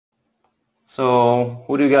So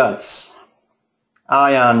who do you got?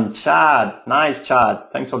 Aryan, Chad, nice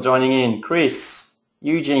Chad, thanks for joining in. Chris,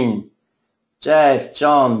 Eugene, Jeff,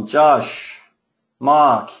 John, Josh,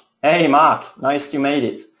 Mark, hey Mark, nice you made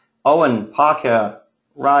it. Owen, Parker,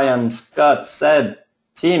 Ryan, Scott, Seb,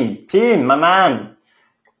 Tim, my man.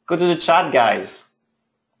 Go to the chat, guys.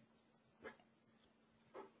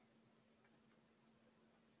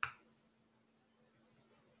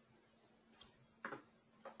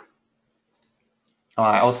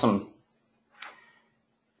 All right, awesome.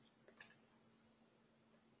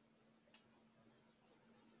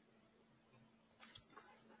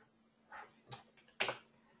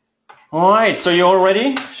 All right, so you all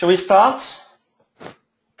ready? Shall we start?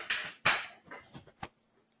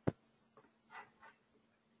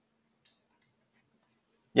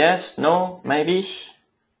 Yes, no, maybe?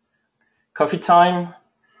 Coffee time?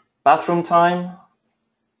 Bathroom time?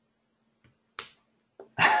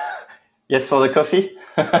 Yes for the coffee?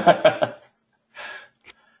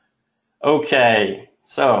 Okay,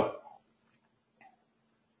 so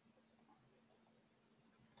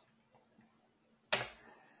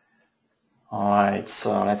alright,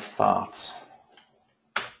 so let's start.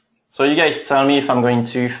 So you guys tell me if I'm going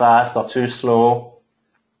too fast or too slow.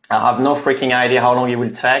 I have no freaking idea how long it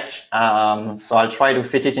will take, so I'll try to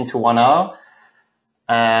fit it into 1 hour.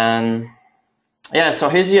 And yeah, so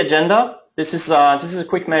here's the agenda. This is a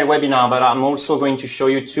quick mail webinar, but I'm also going to show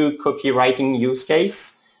you 2 copywriting use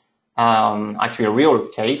cases, actually real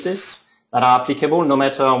cases that are applicable no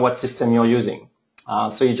matter what system you're using.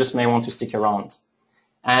 So you just may want to stick around.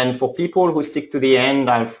 And for people who stick to the end,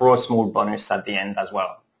 I'll throw a small bonus at the end as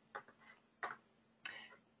well.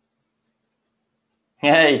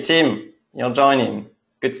 Hey, Tim, you're joining.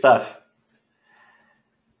 Good stuff.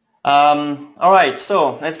 All right,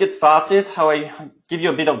 so let's get started. How I give you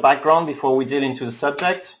a bit of background before we deal into the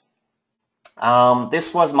subject.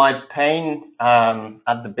 This was my pain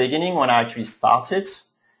at the beginning when I actually started.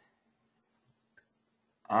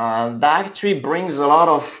 That actually brings a lot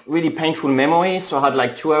of really painful memories. So I had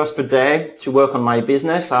like 2 hours per day to work on my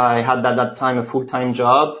business. I had at that time a full-time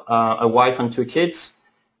job, a wife and 2 kids.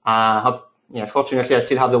 Fortunately, I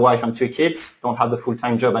still have the wife and 2 kids. Don't have the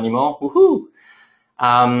full-time job anymore. Woohoo!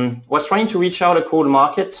 Was trying to reach out a cold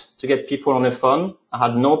market to get people on the phone. I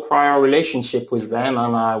had no prior relationship with them,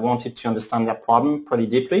 and I wanted to understand their problem pretty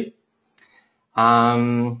deeply.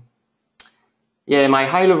 My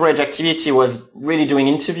high leverage activity was really doing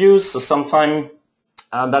interviews. So sometimes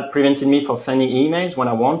that prevented me from sending emails when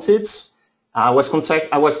I wanted. I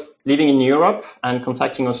was living in Europe and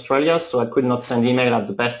contacting Australia, so I could not send email at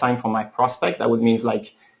the best time for my prospect. That would mean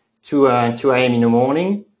like 2 a.m. in the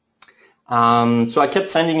morning. So I kept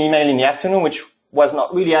sending email in the afternoon, which was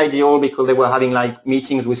not really ideal because they were having like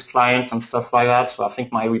meetings with clients and stuff like that. So I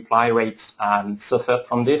think my reply rates suffered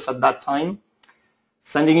from this at that time.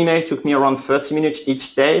 Sending email took me around 30 minutes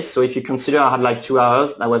each day. So if you consider I had like 2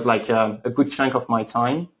 hours, that was like a good chunk of my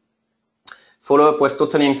time. Follow-up was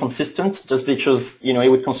totally inconsistent just because, it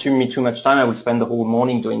would consume me too much time. I would spend the whole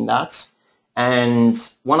morning doing that. And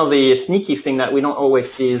one of the sneaky things that we don't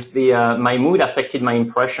always see is my mood affected my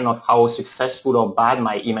impression of how successful or bad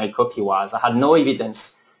my email copy was. I had no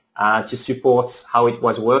evidence to support how it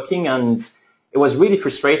was working, and it was really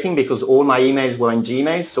frustrating because all my emails were in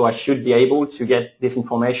Gmail, so I should be able to get this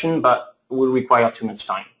information, but it will require too much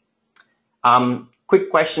time.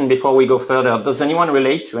 Quick question before we go further. Does anyone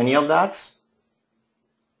relate to any of that?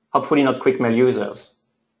 Hopefully not QuickMail users.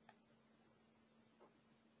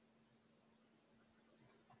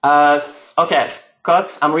 Okay,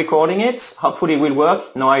 Scott, I'm recording it. Hopefully it will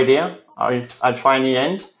work. No idea. I'll try in the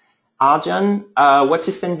end. Arjan, what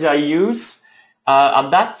system did I use? At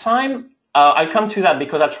that time, I'll come to that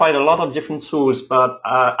because I tried a lot of different tools, but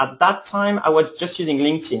at that time, I was just using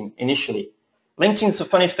LinkedIn initially. LinkedIn is a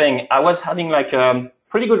funny thing. I was having like a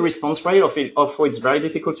pretty good response rate, although it's very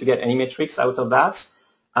difficult to get any metrics out of that.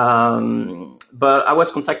 But I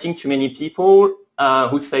was contacting too many people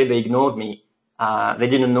who say they ignored me. They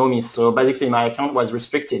didn't know me, so basically my account was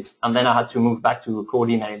restricted, and then I had to move back to cold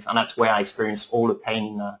emails, and that's where I experienced all the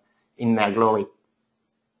pain in their glory.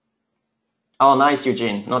 Oh, nice,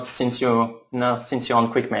 Eugene. Not since you're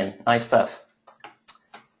on QuickMail. Nice stuff.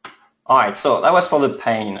 All right, so that was for the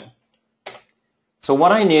pain. So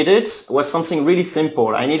what I needed was something really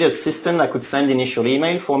simple. I needed a system that could send initial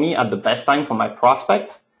email for me at the best time for my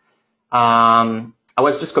prospect. I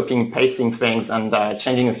was just copying and pasting things and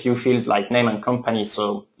changing a few fields like name and company,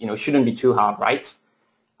 so it shouldn't be too hard, right?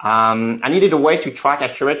 I needed a way to track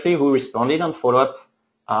accurately who responded and follow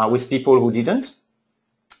up with people who didn't.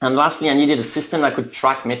 And lastly, I needed a system that could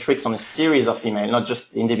track metrics on a series of emails, not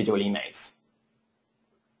just individual emails.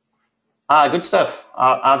 Good stuff.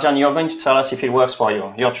 Arjan, you're going to tell us if it works for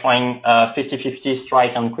you. You're trying 50-50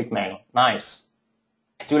 Strike and QuickMail. Nice.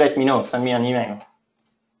 Do let me know. Send me an email.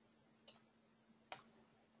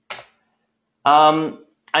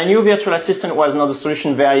 I knew Virtual Assistant was not a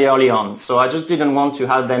solution very early on, so I just didn't want to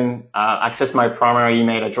have them access my primary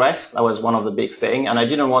email address. That was one of the big things, and I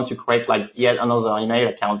didn't want to create like yet another email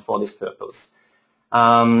account for this purpose.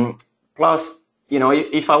 Plus, you know,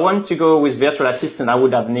 if I want to go with Virtual Assistant, I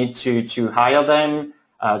would have need to hire them,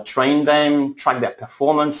 train them, track their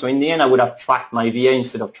performance. So in the end, I would have tracked my VA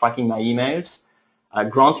instead of tracking my emails.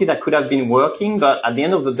 Granted, I could have been working, but at the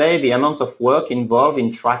end of the day, the amount of work involved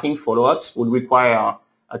in tracking follow-ups would require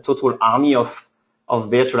a total army of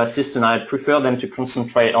virtual assistants. I prefer them to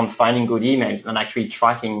concentrate on finding good emails than actually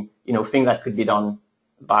tracking, you know, things that could be done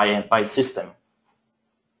by system.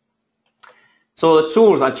 So the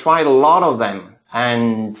tools, I tried a lot of them,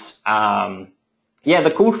 and yeah,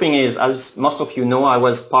 the cool thing is, as most of you know, I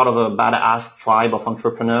was part of a badass tribe of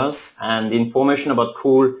entrepreneurs, and the information about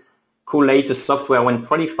cool latest software went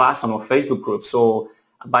pretty fast on our Facebook group. So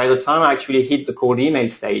by the time I actually hit the cold email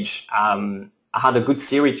stage, I had a good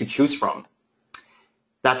series to choose from.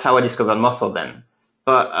 That's how I discovered most of them.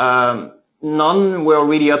 But none were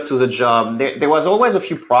really up to the job. There was always a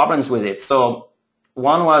few problems with it. So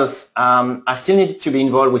one was I still needed to be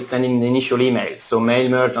involved with sending the initial emails, so mail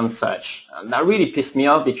merge and such. And that really pissed me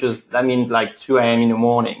off because that means like 2 a.m. in the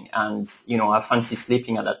morning, and you know, I fancy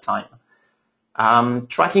sleeping at that time.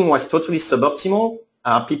 Tracking was totally suboptimal.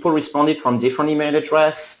 People responded from different email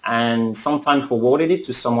address and sometimes forwarded it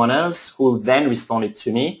to someone else who then responded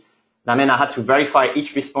to me. That meant I had to verify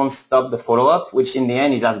each response, stop the follow-up, which in the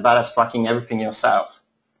end is as bad as tracking everything yourself.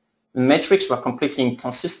 The metrics were completely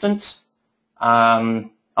inconsistent.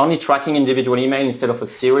 Only tracking individual email instead of a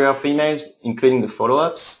series of emails, including the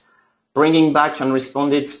follow-ups. Bringing back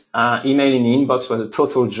unresponded email in the inbox was a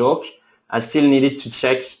total joke. I still needed to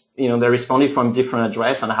check, you know, they responded from different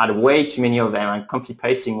address, and I had way too many of them, and copy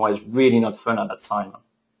pasting was really not fun at that time.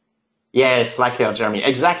 Yeah, Slacker, Jeremy.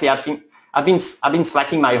 Exactly. I've been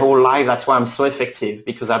slacking my whole life. That's why I'm so effective,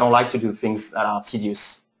 because I don't like to do things that are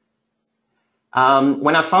tedious.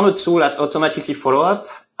 When I found a tool that automatically follow up,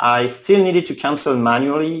 I still needed to cancel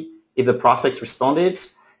manually if the prospect responded,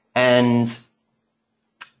 and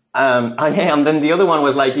then the other one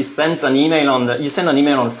was like, you send an email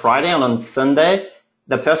on Friday, and on Sunday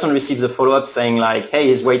the person receives a follow-up saying like, hey,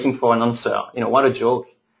 he's waiting for an answer. You know, what a joke.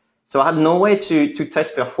 So I had no way to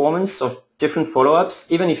test performance of different follow-ups,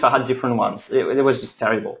 even if I had different ones. It was just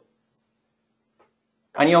terrible.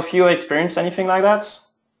 Any of you experienced anything like that?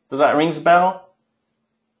 Does that ring a bell?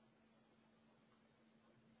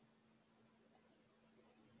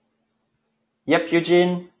 Yep,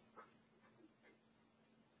 Eugene.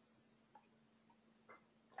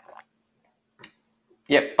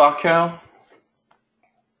 Yep, Parker.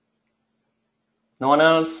 No one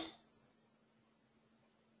else?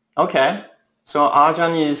 Okay. So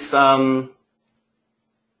Arjan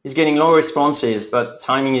is getting low responses, but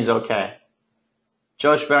timing is okay.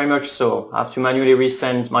 Josh, very much so. I have to manually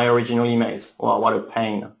resend my original emails. Wow, what a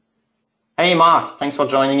pain. Hey, Mark, thanks for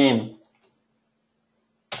joining in.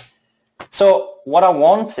 So what I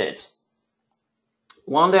wanted,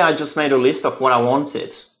 one day I just made a list of what I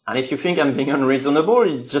wanted. And if you think I'm being unreasonable,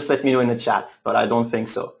 just let me know in the chat, but I don't think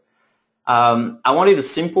so. I wanted a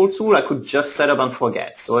simple tool I could just set up and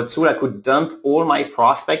forget. So a tool I could dump all my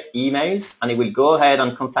prospect emails, and it will go ahead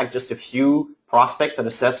and contact just a few prospects at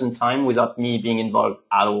a certain time without me being involved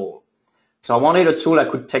at all. So I wanted a tool that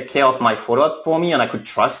could take care of my follow-up for me, and I could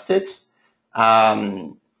trust it,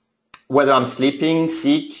 whether I'm sleeping,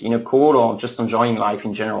 sick, in a call, or just enjoying life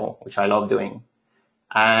in general, which I love doing.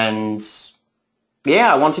 And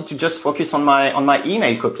yeah, I wanted to just focus on my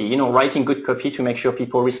email copy, you know, writing good copy to make sure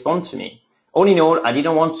people respond to me. All in all, I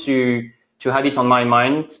didn't want to have it on my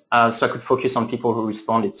mind, so I could focus on people who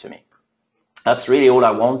responded to me. That's really all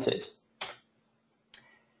I wanted.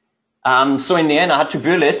 So in the end, I had to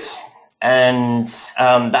build it, and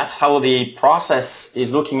that's how the process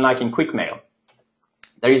is looking like in QuickMail.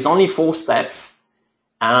 There is only 4 steps,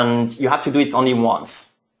 and you have to do it only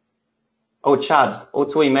once. Oh, Chad,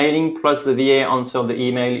 auto-emailing plus the VA until the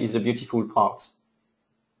email is a beautiful part.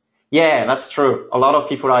 Yeah, that's true. A lot of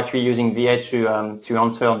people are actually using VA to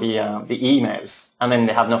enter the emails, and then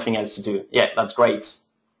they have nothing else to do. Yeah, that's great.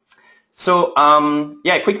 So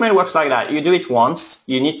yeah, QuickMail works like that. You do it once.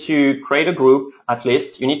 You need to create a group at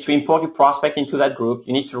least. You need to import your prospect into that group.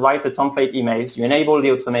 You need to write the template emails. You enable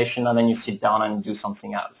the automation, and then you sit down and do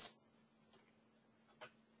something else.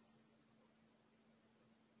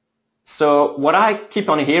 So what I keep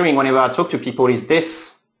on hearing whenever I talk to people is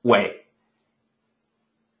this way.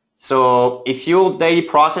 So if your daily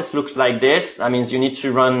process looks like this, that means you need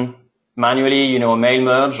to run manually, a mail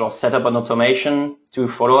merge or set up an automation to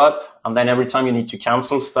follow up. And then every time you need to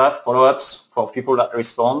cancel stuff, follow-ups for people that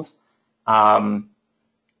respond.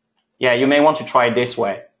 Yeah, you may want to try it this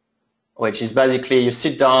way, which is basically you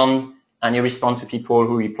sit down and you respond to people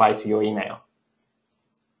who reply to your email.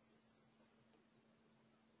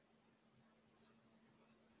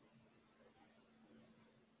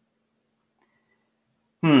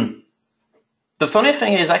 The funny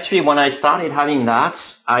thing is actually when I started having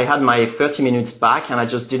that, I had my 30 minutes back and I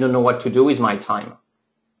just didn't know what to do with my time.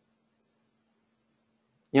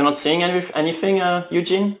 You're not seeing anything,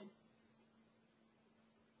 Eugene?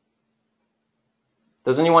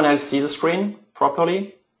 Does anyone else see the screen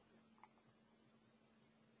properly?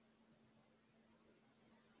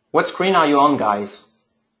 What screen are you on, guys?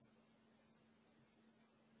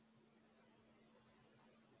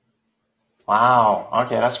 Wow,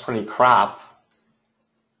 okay, that's pretty crap.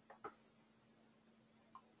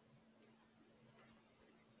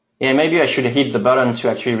 Yeah, maybe I should hit the button to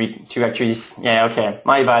actually, yeah, okay,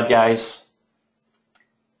 my bad, guys.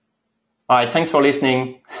 All right, thanks for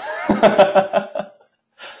listening.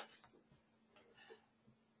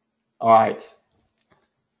 All right.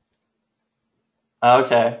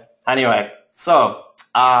 Okay, anyway, so,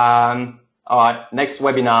 all right, next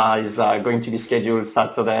webinar is going to be scheduled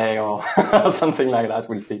Saturday or something like that,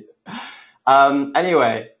 we'll see.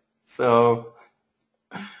 Anyway, so,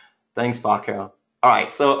 thanks, Parker. All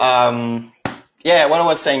right, so yeah, what I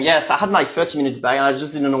was saying, yes, I had my 30 minutes back and I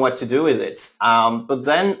just didn't know what to do with it. But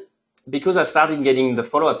then, because I started getting the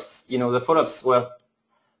follow-ups, the follow-ups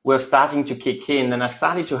were starting to kick in, and I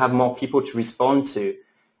started to have more people to respond to.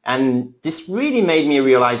 And this really made me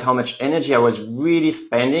realize how much energy I was really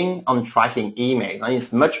spending on tracking emails. And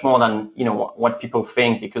it's much more than, what people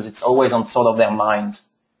think, because it's always on sort of their mind.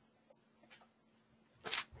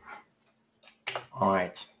 All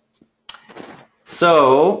right.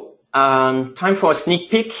 So, time for a sneak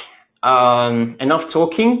peek. Enough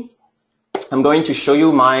talking. I'm going to show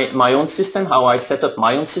you my own system, how I set up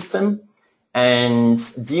my own system. And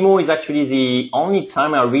demo is actually the only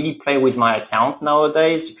time I really play with my account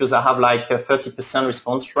nowadays, because I have like a 30%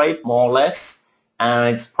 response rate, more or less.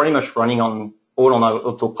 And it's pretty much running all on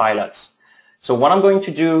autopilot. So what I'm going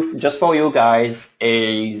to do just for you guys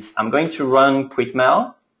is I'm going to run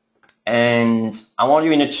QuickMail. And I want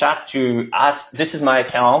you in the chat to ask, this is my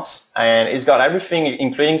account, and it's got everything,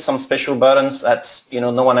 including some special buttons that,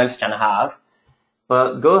 no one else can have.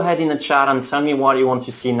 But go ahead in the chat and tell me what you want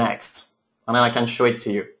to see next, and then I can show it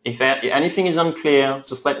to you. If anything is unclear,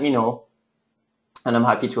 just let me know, and I'm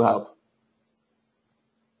happy to help.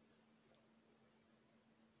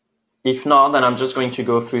 If not, then I'm just going to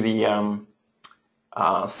go through the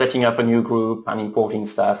setting up a new group and importing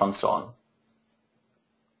stuff and so on.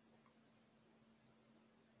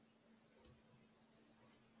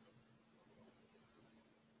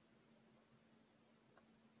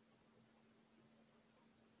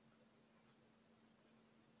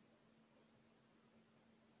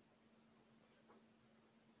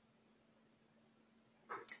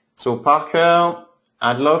 So Parker,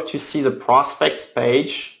 I'd love to see the prospects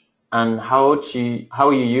page and how you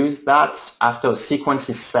use that after a sequence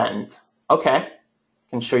is sent. Okay, I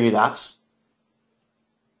can show you that.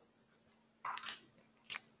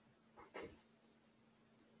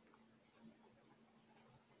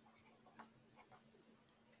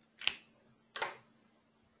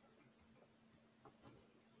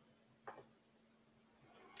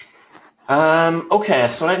 Okay,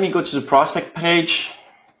 so let me go to the prospect page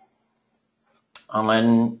and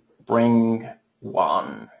then bring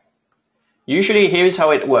one. Usually here's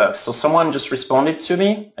how it works. So someone just responded to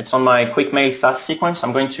me. It's on my QuickMail SAS sequence.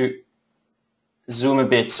 I'm going to zoom a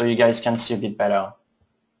bit so you guys can see a bit better.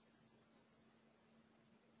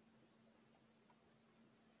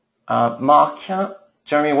 Mark,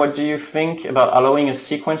 Jeremy, what do you think about allowing a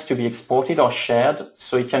sequence to be exported or shared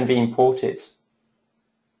so it can be imported?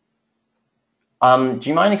 Do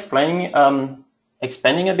you mind expanding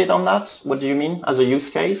a bit on that? What do you mean as a use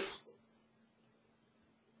case?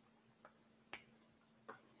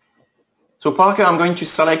 So Parker, I'm going to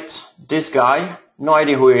select this guy. No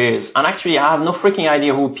idea who he is. And actually, I have no freaking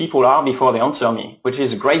idea who people are before they answer me, which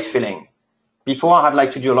is a great feeling. Before, I had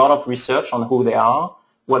like to do a lot of research on who they are,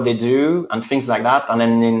 what they do, and things like that. And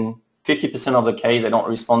then in 50% of the case, they don't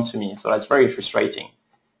respond to me. So that's very frustrating.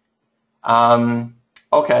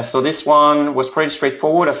 Okay, so this one was pretty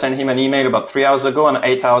straightforward. I sent him an email about 3 hours ago and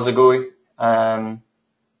 8 hours ago.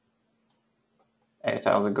 8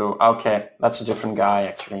 hours ago. Okay, that's a different guy,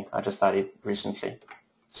 actually. I just added recently.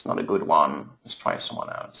 It's not a good one. Let's try someone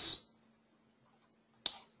else.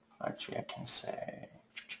 Actually, I can say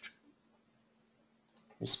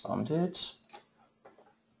responded.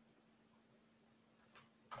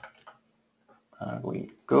 We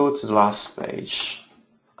go to the last page.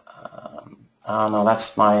 No,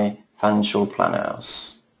 that's my financial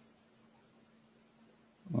planners.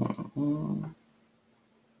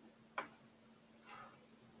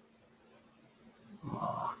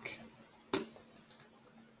 Mark.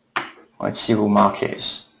 Let's see who Mark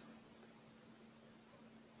is.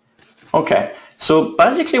 Okay, so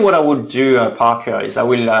basically what I would do, Parker, is I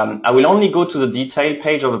will only go to the detail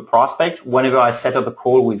page of a prospect whenever I set up a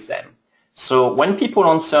call with them. So when people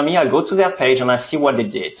answer me, I go to their page and I see what they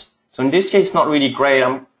did. So in this case, it's not really great.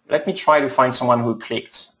 Let me try to find someone who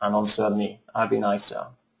clicked and answered me. That'd be nicer.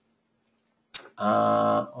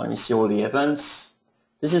 Let me see all the events.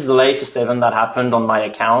 This is the latest event that happened on my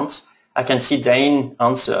account. I can see Dane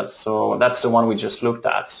answered, so that's the one we just looked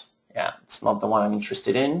at. Yeah, it's not the one I'm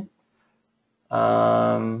interested in.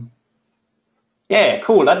 Yeah,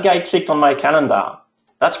 cool. That guy clicked on my calendar.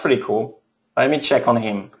 That's pretty cool. Let me check on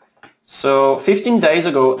him. So 15 days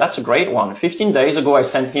ago, that's a great one. 15 days ago, I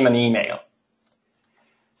sent him an email.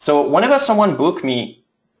 So whenever someone book me,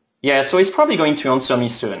 yeah, so he's probably going to answer me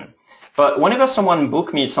soon. But whenever someone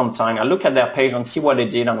book me sometime, I look at their page and see what they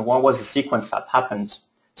did and what was the sequence that happened.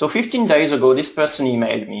 So 15 days ago, this person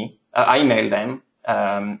emailed me. I emailed them.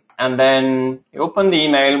 And then he opened the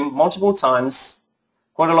email multiple times,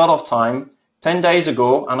 quite a lot of time. 10 days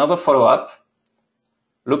ago, another follow-up.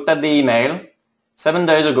 Looked at the email. 7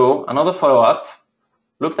 days ago, another follow-up.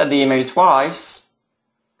 Looked at the email twice.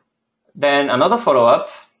 Then another follow-up.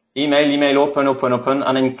 Email, open,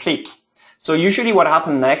 and then click. So usually what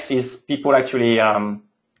happens next is people actually,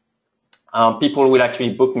 people will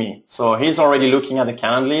actually book me. So he's already looking at the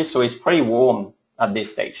Calendly, so he's pretty warm at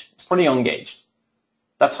this stage. It's pretty engaged.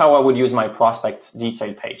 That's how I would use my prospect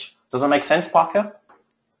detail page. Does that make sense, Parker?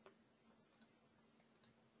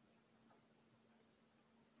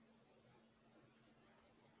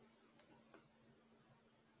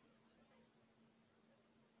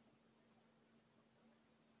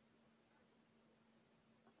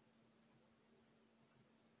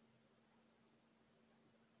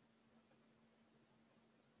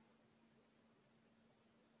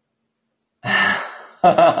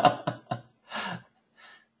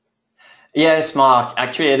 Yes, Mark.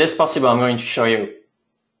 Actually, it is possible. I'm going to show you.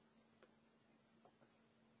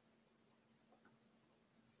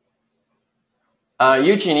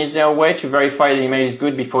 Eugene, is there a way to verify the email is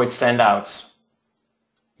good before it's sent out?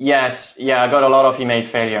 Yes. Yeah, I got a lot of email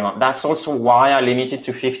failure. That's also why I limited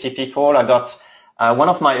to 50 people. I got one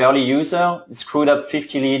of my early users screwed up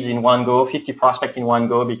 50 leads in one go, 50 prospects in one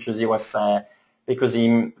go because he was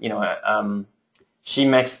she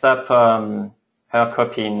mixed up her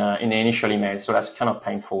copy in the initial email, so that's kind of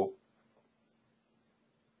painful.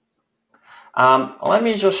 Let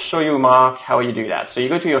me just show you, Mark, how you do that. So you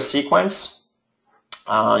go to your sequence,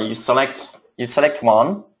 you select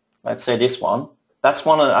one, let's say this one. That's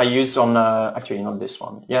one I used on, actually not this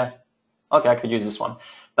one, yeah. Okay, I could use this one.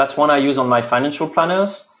 That's one I use on my financial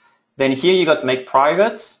planners. Then here you got make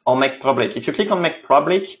private or make public. If you click on make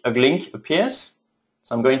public, a link appears.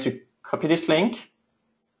 So I'm going to copy this link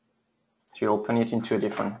to open it into a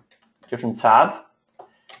different tab.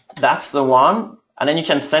 That's the one, and then you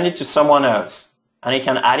can send it to someone else, and he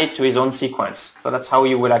can add it to his own sequence. So that's how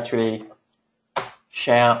you will actually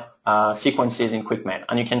share sequences in QuickMail,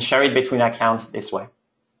 and you can share it between accounts this way.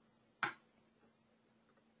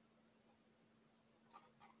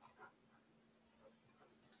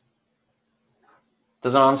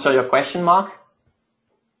 Does that answer your question, Mark?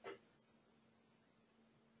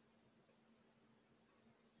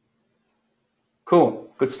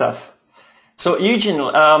 Cool, good stuff. So Eugene,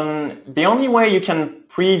 the only way you can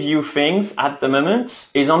preview things at the moment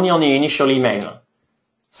is only on the initial email.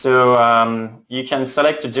 So you can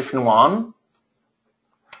select a different one.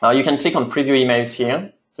 You can click on preview emails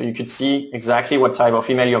here, so you could see exactly what type of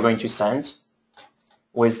email you're going to send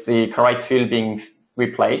with the correct field being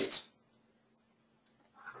replaced.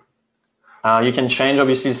 You can change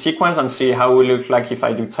obviously the sequence and see how it will look like if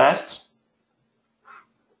I do test.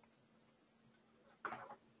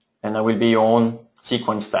 And that will be your own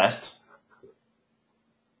sequence test.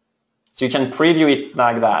 So you can preview it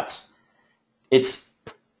like that. It's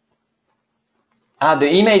the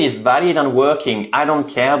email is valid and working. I don't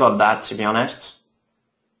care about that, to be honest.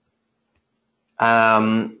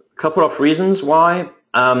 Couple of reasons why.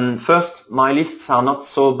 First, my lists are not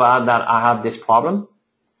so bad that I have this problem.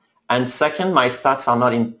 And second, my stats are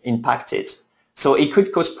not impacted. So it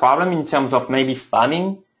could cause problem in terms of maybe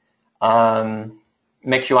spamming,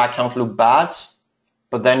 make your account look bad,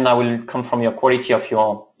 but then that will come from your quality of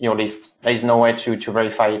your list. There is no way to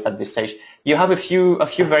verify it at this stage. You have a few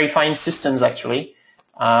verifying systems actually.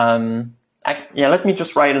 Yeah, let me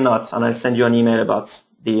just write a note and I'll send you an email about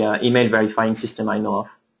the email verifying system I know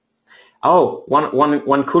of. Oh,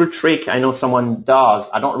 one cool trick I know someone does.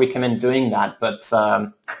 I don't recommend doing that, but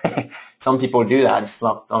some people do that. It's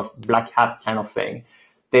not a black hat kind of thing.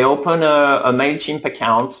 They open a MailChimp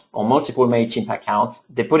account or multiple MailChimp accounts.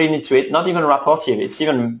 They put it into it, not even Rapportive. It's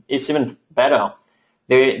even better.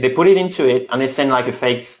 They put it into it and they send like a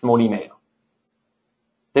fake small email.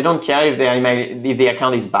 They don't care if the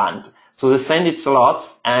account is banned. So they send it a lot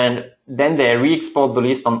and then they re-export the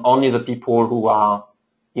list on only the people who are,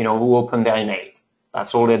 who open their email.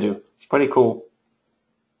 That's all they do. It's pretty cool.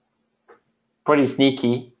 Pretty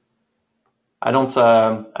sneaky. I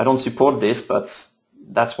don't support this, but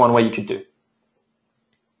that's one way you could do.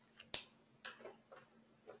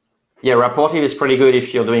 Yeah, Rapportive is pretty good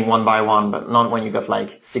if you're doing one by one, but not when you got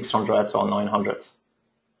like 600 or 900.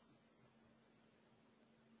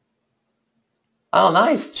 Oh,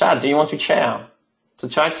 nice. Chad, do you want to share? So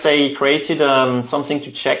Chad say he created something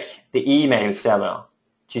to check the email server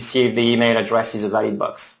to see if the email address is a valid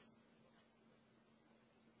box.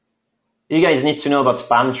 You guys need to know about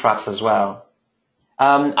spam traps as well.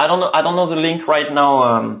 I don't know the link right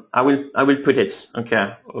now. I will put it.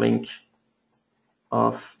 Okay, link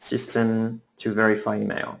of system to verify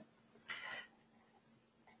email.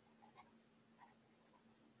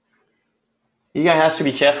 You guys have to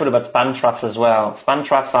be careful about spam traps as well. Spam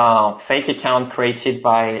traps are fake accounts created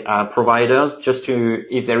by providers just to,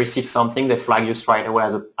 if they receive something, they flag you straight away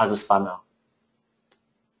as a spammer.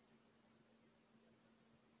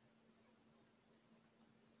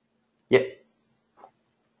 Yeah.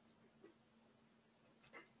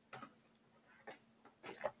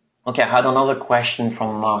 Okay, I had another question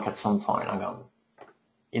from Mark at some point. Hang on.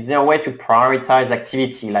 Is there a way to prioritize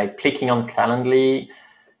activity, like clicking on Calendly?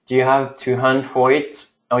 Do you have to hunt for it,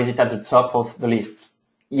 or is it at the top of the list?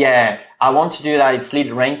 Yeah, I want to do that. It's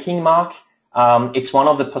lead ranking, Mark. It's one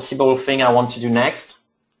of the possible things I want to do next.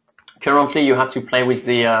 Currently, you have to play with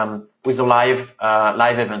the live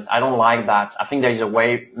event. I don't like that. I think there is a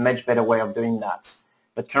much better way of doing that.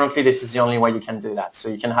 But currently, this is the only way you can do that. So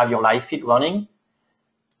you can have your live feed running,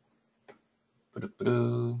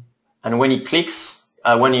 and when he clicks,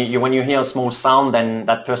 when you hear a small sound, then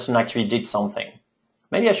that person actually did something.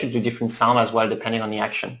 Maybe I should do different sound as well, depending on the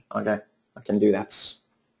action. Okay, I can do that.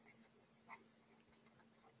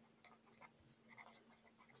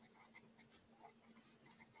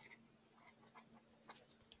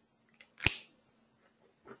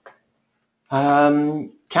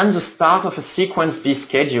 Can the start of a sequence be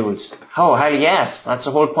scheduled? Oh, hell yes. That's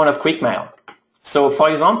the whole point of QuickMail. So, for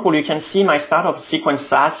example, you can see my start of a sequence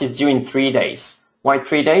SaaS is due in 3 days. Why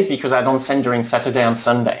 3 days? Because I don't send during Saturday and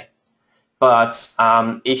Sunday. But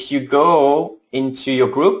if you go into your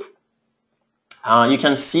group, you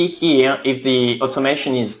can see here if the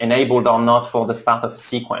automation is enabled or not for the start of a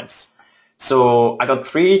sequence. So I got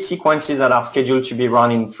 3 sequences that are scheduled to be run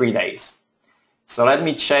in 3 days. So let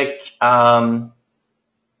me check. Let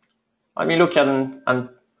me look at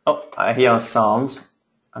oh, I hear a sound.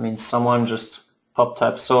 I mean, someone just popped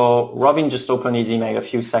up. So Robin just opened his email a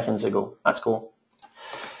few seconds ago. That's cool.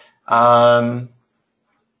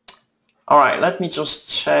 All right, let me just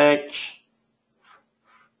check.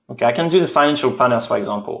 Okay, I can do the financial planners, for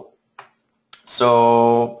example.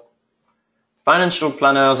 So financial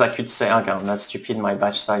planners, I could say, okay, that's stupid, my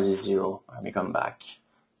batch size is 0. Let me come back.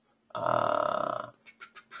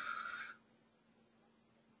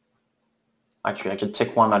 Actually, I could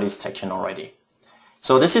take one that is taken already.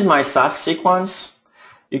 So this is my SaaS sequence.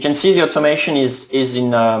 You can see the automation is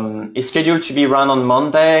scheduled to be run on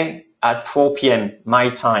Monday at 4 p.m. my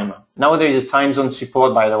time. Now there is a time zone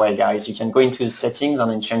support, by the way, guys. You can go into the settings and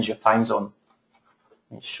then change your time zone.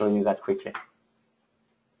 Let me show you that quickly.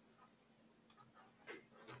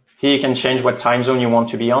 Here you can change what time zone you want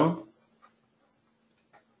to be on.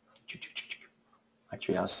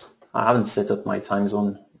 Actually, I haven't set up my time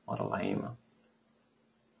zone. What a lame.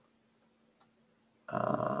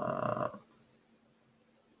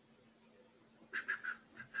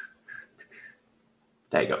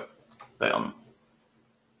 There you go. Boom.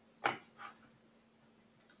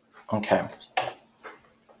 Okay.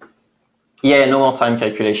 Yeah, no more time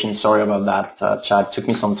calculation. Sorry about that, Chad. Took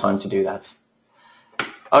me some time to do that.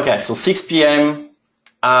 Okay, so 6 p.m.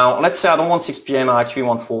 Let's say I don't want 6 p.m. I actually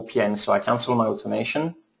want 4 p.m. So I cancel my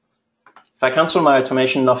automation. If I cancel my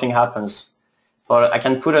automation, nothing happens. but I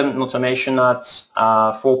can put an automation at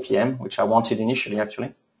 4 p.m., which I wanted initially,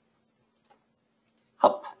 actually.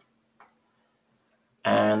 Hop.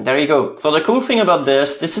 And there you go. So the cool thing about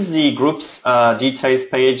this is the groups details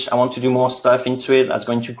page. I want to do more stuff into it. That's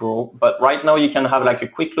going to grow. But right now you can have like a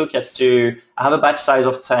quick look as to, I have a batch size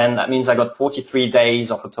of 10. That means I got 43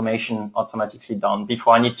 days of automation automatically done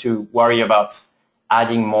before I need to worry about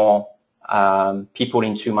adding more people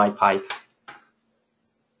into my pipe.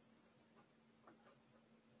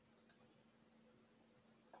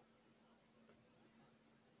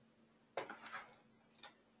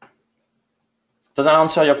 Does that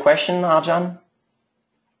answer your question, Arjan?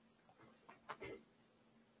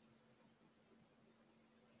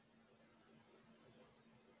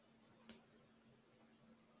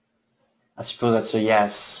 I suppose that's a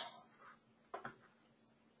yes.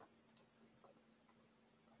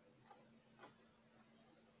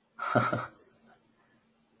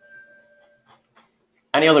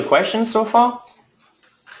 Any other questions so far?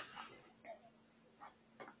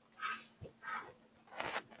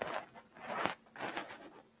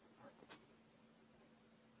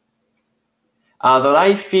 The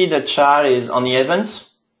live feed chat is on the event.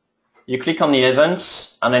 You click on the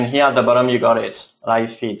events, and then here at the bottom you got it,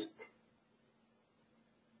 live feed.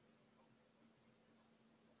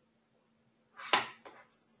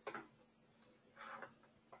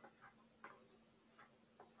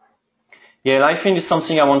 Yeah, live feed is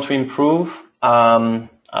something I want to improve. I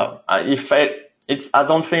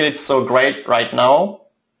don't feel it's so great right now.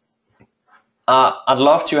 I'd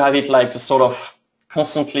love to have it like sort of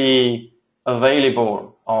constantly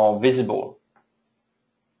available or visible,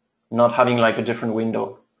 not having like a different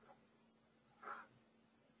window.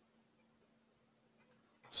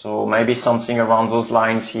 So maybe something around those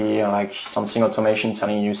lines here, like something automation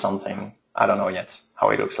telling you something. I don't know yet how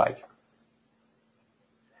it looks like.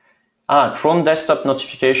 Chrome desktop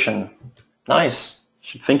notification. Nice.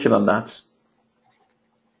 Should think about that.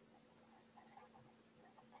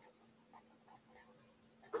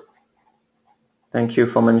 Thank you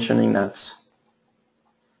for mentioning that.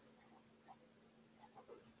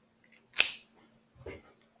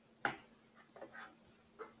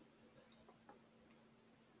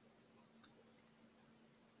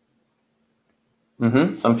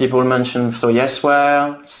 Some people mentioned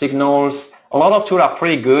Yesware, Signals. A lot of tools are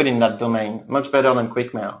pretty good in that domain, much better than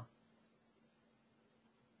QuickMail.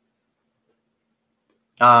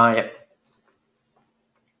 Yeah.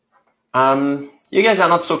 You guys are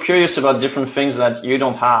not so curious about different things that you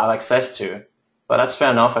don't have access to, but that's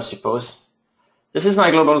fair enough, I suppose. This is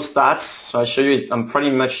my global stats, so I show you I'm pretty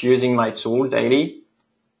much using my tool daily.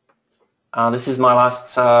 This is my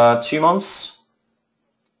last 2 months.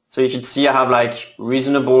 So you can see I have like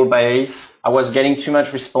reasonable base. I was getting too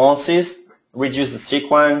much responses, reduce the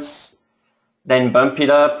sequence, then bump it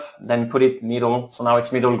up, then put it middle. So now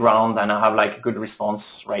it's middle ground and I have like a good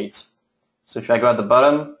response rate. So if I go at the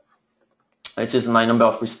bottom, this is my number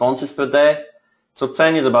of responses per day. So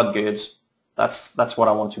 10 is about good. That's what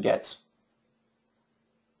I want to get.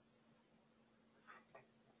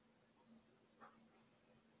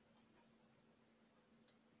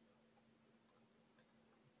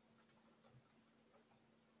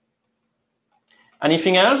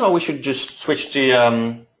 Anything else, or we should just switch to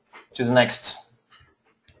the next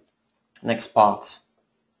part?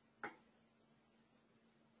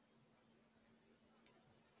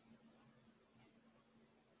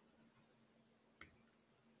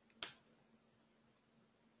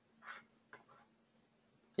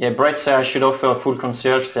 Yeah, Brett said I should offer a full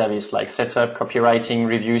concierge service, like setup, copywriting,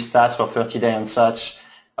 review stats for 30 days and such.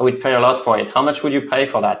 I would pay a lot for it. How much would you pay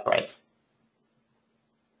for that, Brett?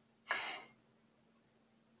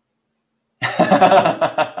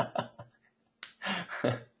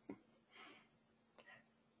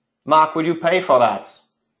 Mark, would you pay for that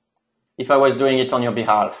if I was doing it on your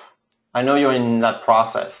behalf? I know you're in that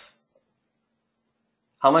process.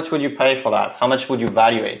 How much would you pay for that? How much would you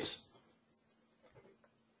value it?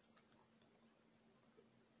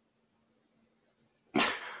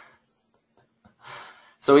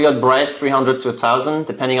 So we got Brett, 300 to 1,000,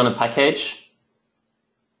 depending on the package.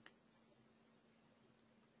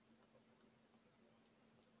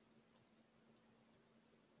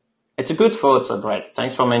 It's a good photo, Brett.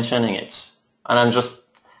 Thanks for mentioning it. And I'm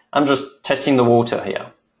just testing the water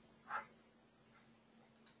here.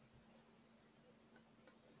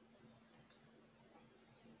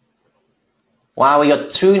 Wow, we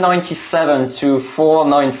got 297 to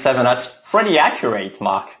 497. That's pretty accurate,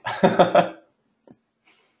 Mark.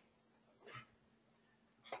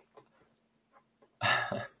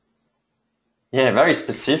 Yeah, very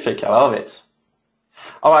specific. I love it.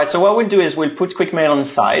 All right, so what we'll do is we'll put QuickMail on the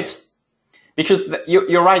side because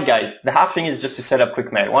you're right, guys. The hard thing is just to set up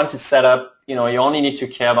QuickMail. Once it's set up, you only need to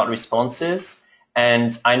care about responses.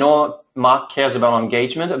 And I know Mark cares about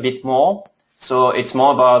engagement a bit more. So it's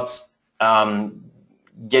more about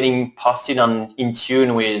getting posted on in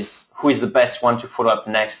tune with who is the best one to follow up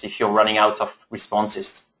next if you're running out of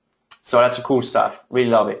responses. So that's cool stuff. Really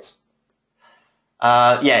love it.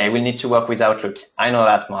 Yeah, we'll need to work with Outlook. I know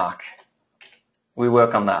that, Mark. We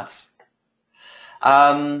work on that.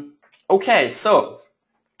 Okay, so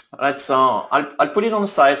let's. I'll put it on the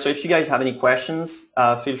side. So if you guys have any questions,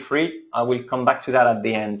 feel free. I will come back to that at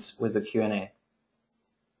the end with the Q&A.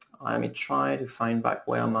 Let me try to find back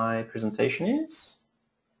where my presentation is.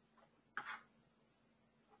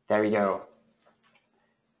 There we go.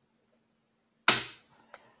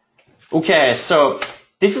 Okay, so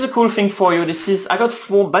this is a cool thing for you. I got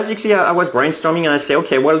four, basically I was brainstorming and I say,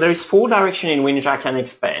 okay, well, there is 4 directions in which I can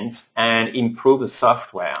expand and improve the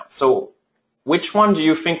software. So which one do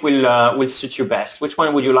you think will suit you best? Which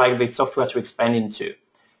one would you like the software to expand into?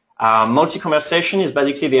 Multi-conversation is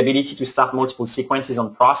basically the ability to start multiple sequences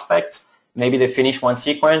on prospects. Maybe they finish one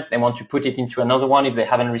sequence, they want to put it into another one if they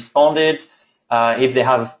haven't responded. If they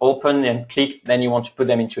have opened and clicked, then you want to put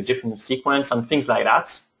them into a different sequence and things like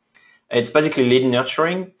that. It's basically lead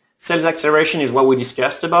nurturing. Sales acceleration is what we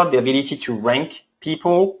discussed about, the ability to rank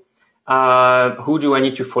people. Who do I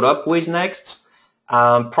need to follow up with next?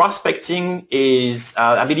 Prospecting is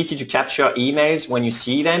ability to capture emails when you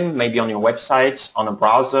see them, maybe on your website, on a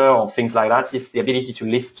browser, or things like that. It's the ability to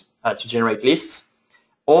to generate lists.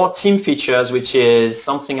 Or team features, which is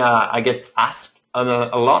something I get asked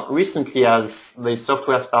a lot recently as the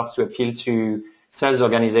software starts to appeal to sales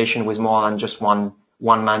organization with more than just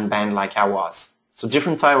one-man band like I was. So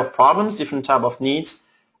different type of problems, different type of needs.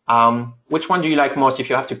 Which one do you like most if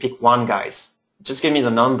you have to pick one, guys? Just give me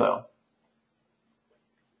the number.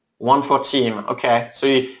 1 for team. Okay. So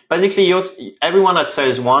basically, everyone that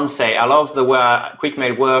says 1 say, I love the way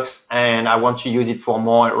QuickMail works and I want to use it for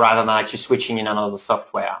more rather than actually switching in another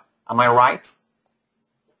software. Am I right?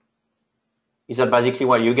 Is that basically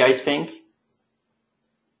what you guys think?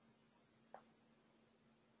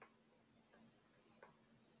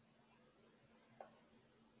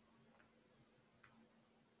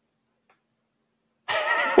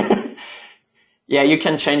 Yeah, you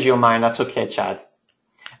can change your mind. That's okay, Chad.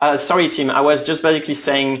 Sorry, Tim. I was just basically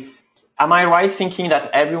saying, am I right thinking that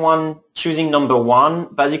everyone choosing number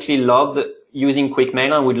 1 basically loved using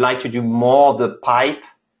QuickMail and would like to do more of the pipe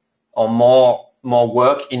or more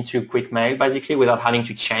work into QuickMail, basically, without having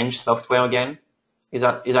to change software again? Is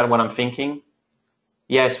that what I'm thinking?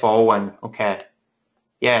 Yes, for Owen. Okay.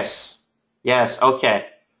 Yes. Yes. Okay.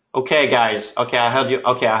 Okay, guys. Okay, I heard you.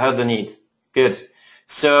 Okay, I heard the need. Good.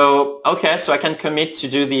 So, okay, so I can commit to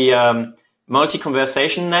do the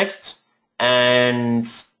multi-conversation next, and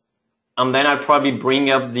then I'll probably bring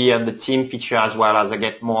up the team feature as well as I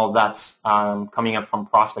get more of that coming up from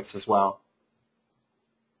prospects as well.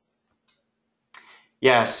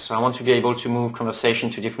 Yes, I want to be able to move conversation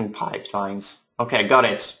to different pipelines. Okay, got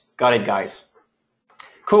it. Got it, guys.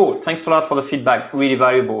 Cool. Thanks a lot for the feedback. Really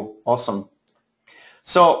valuable. Awesome.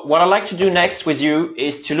 So what I'd like to do next with you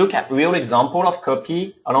is to look at real example of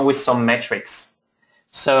copy along with some metrics.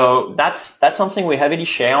 So that's something we heavily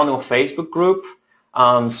share on our Facebook group.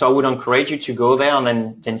 So I would encourage you to go there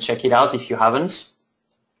and then check it out if you haven't.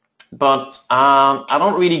 But I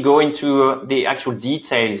don't really go into the actual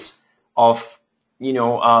details of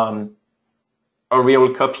a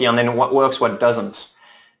real copy and then what works, what doesn't.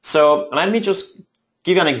 So let me just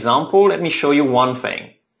give you an example. Let me show you one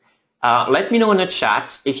thing. Let me know in the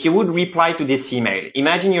chat if you would reply to this email.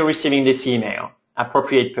 Imagine you're receiving this email,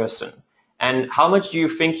 appropriate person, and how much do you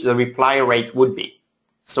think the reply rate would be?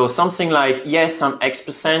 So something like yes on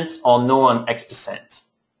X% or no on X%.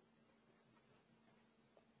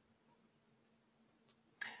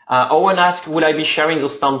 Owen asked, would I be sharing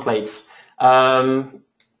those templates?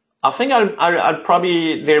 I think I'll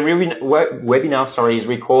probably, the webinar, is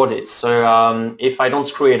recorded. So if I don't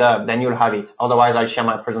screw it up, then you'll have it. Otherwise, I'll share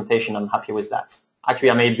my presentation. I'm happy with that.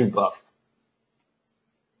 Actually, I may do both.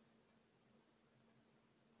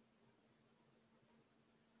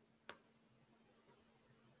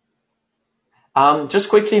 Just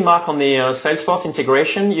quickly, Mark, on the Salesforce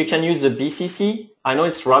integration, you can use the BCC. I know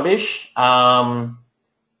it's rubbish, but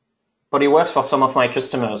it works for some of my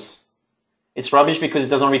customers. It's rubbish because it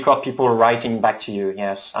doesn't record people writing back to you.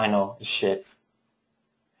 Yes, I know. It's shit.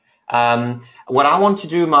 What I want to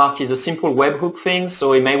do, Mark, is a simple webhook thing.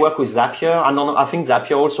 So it may work with Zapier. I think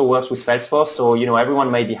Zapier also works with Salesforce. So,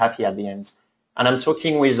 everyone may be happy at the end. and I'm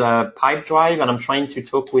talking with Pipedrive, and I'm trying to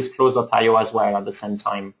talk with Close.io as well at the same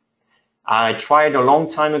time. I tried a long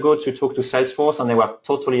time ago to talk to Salesforce, and they were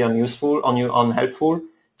totally unuseful, unhelpful,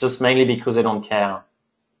 just mainly because they don't care.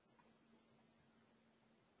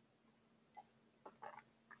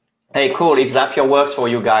 Hey, cool. If Zapier works for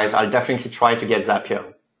you guys, I'll definitely try to get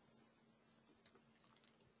Zapier.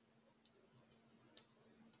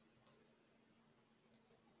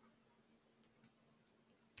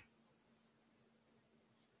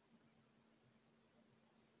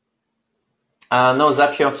 No,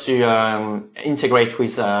 Zapier to integrate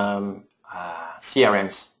with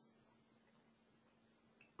CRMs.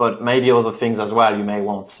 But maybe other things as well you may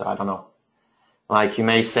want, so I don't know. Like you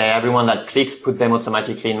may say everyone that clicks, put them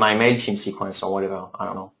automatically in my MailChimp sequence or whatever. I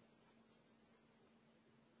don't know.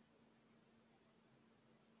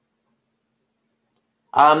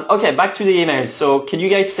 Okay, back to the email. So can you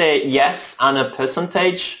guys say yes and a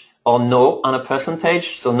percentage or no and a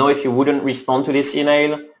percentage? So no if you wouldn't respond to this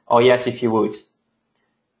email, or yes if you would.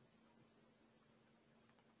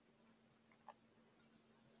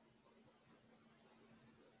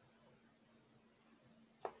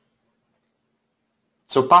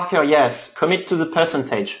 So Parker, yes. Commit to the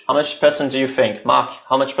percentage. How much percent do you think? Mark,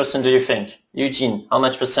 how much percent do you think? Eugene, how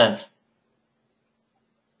much percent?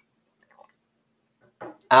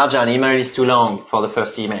 Arjan, email is too long for the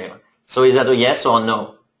first email. So is that a yes or a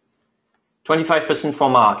no? 25% for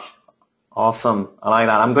Mark. Awesome. I like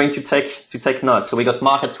that. I'm going to take notes. So we got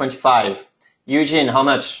Mark at 25. Eugene, how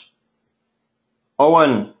much?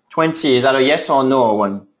 Owen, 20. Is that a yes or a no,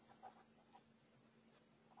 Owen?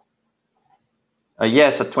 A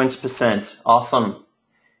yes at 20%. Awesome.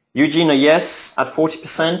 Eugene, a yes at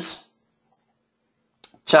 40%.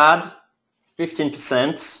 Chad,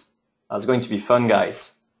 15%. That's going to be fun,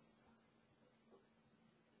 guys.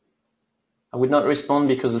 I would not respond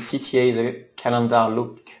because the CTA is a calendar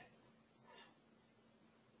look.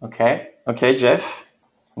 Okay. Okay, Jeff.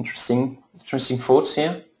 Interesting thoughts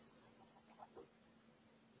here.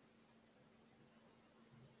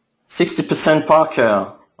 60%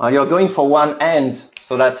 Parker. You're going for one end,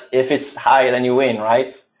 so that if it's high, then you win,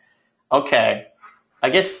 right? Okay. I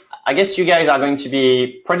guess you guys are going to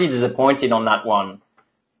be pretty disappointed on that one.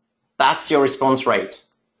 That's your response rate.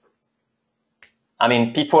 I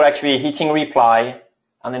mean, people actually hitting reply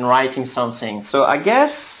and then writing something. So I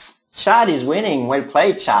guess Chad is winning. Well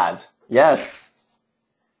played, Chad. Yes.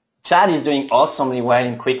 Chad is doing awesomely well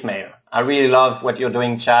in QuickMail. I really love what you're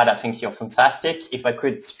doing, Chad. I think you're fantastic. If I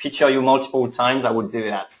could feature you multiple times, I would do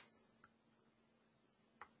that.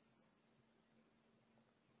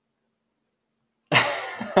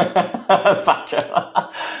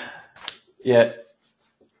 Yeah.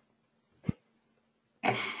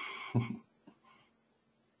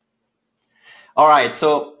 All right,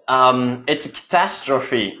 so it's a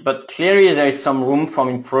catastrophe, but clearly there is some room for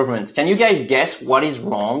improvement. Can you guys guess what is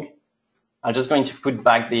wrong? I'm just going to put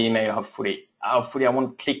back the email, hopefully. Hopefully I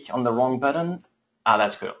won't click on the wrong button.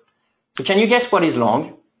 That's good. So can you guess what is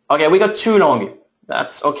long? Okay, we got too long.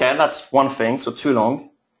 That's okay, that's one thing, so too long.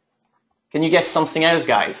 Can you guess something else,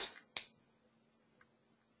 guys?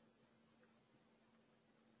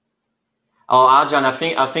 Oh, Arjan,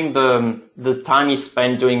 I think the time he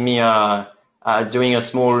spent doing me doing a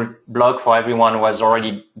small blog for everyone was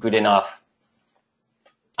already good enough.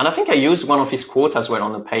 And I think I used one of his quotes as well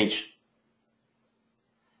on the page.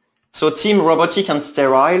 So team robotic and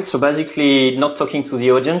sterile, so basically not talking to the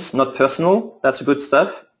audience, not personal. That's good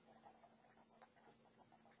stuff.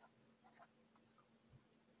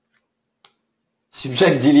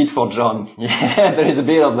 Subject delete for John. Yeah, there is a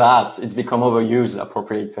bit of that. It's become overused,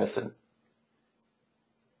 appropriate person.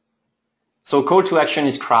 So call to action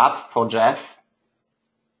is crap for Jeff.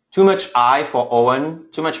 Too much I for Owen.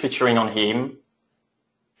 Too much featuring on him.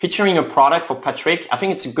 Featuring a product for Patrick. I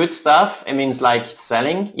think it's good stuff. It means like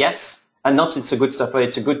selling, yes. And not it's a good stuff, but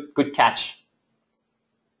it's a good catch.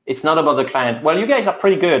 It's not about the client. Well, you guys are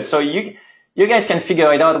pretty good. So you guys can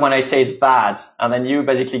figure it out when I say it's bad. And then you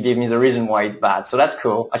basically give me the reason why it's bad. So that's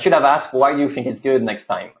cool. I should have asked why do you think it's good next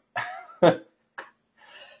time.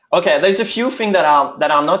 Okay, there's a few things that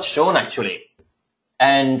are not shown actually.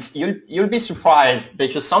 And you'll be surprised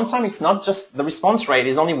because sometimes it's not just the response rate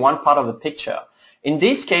is only one part of the picture. In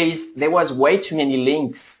this case, there was way too many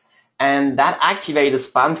links and that activated the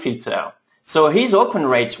spam filter. So his open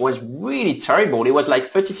rate was really terrible. It was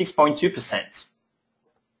like 36.2%.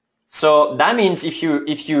 So that means if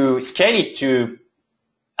you scale it to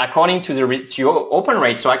according to your open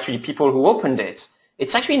rate, so actually people who opened it,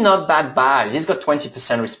 it's actually not that bad. He's got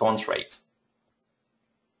 20% response rate.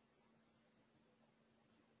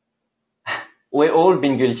 We've all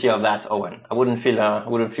been guilty of that, Owen. I wouldn't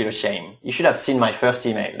feel ashamed. You should have seen my first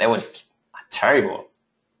email. That was terrible.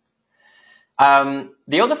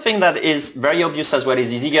 The other thing that is very obvious as well is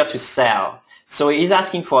he's eager to sell. So he's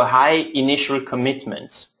asking for a high initial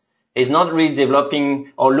commitment. He's not really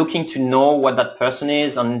developing or looking to know what that person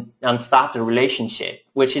is and start a relationship,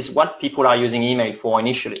 which is what people are using email for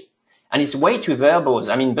initially. And it's way too verbose.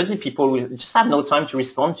 I mean, busy people will just have no time to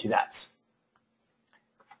respond to that.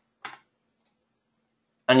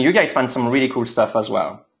 And you guys find some really cool stuff as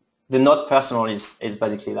well. The not personal is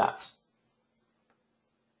basically that.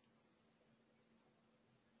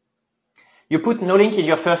 You put no link in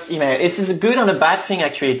your first email. This is a good and a bad thing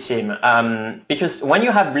actually, Tim, because when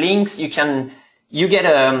you have links, you get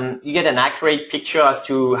an accurate picture as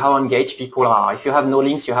to how engaged people are. If you have no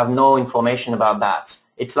links, you have no information about that.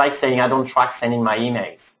 It's like saying I don't track sending my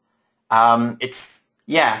emails.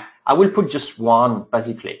 I will put just one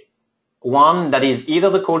basically. One that is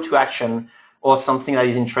either the call to action or something that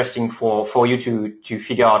is interesting for you to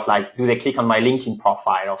figure out, like, do they click on my LinkedIn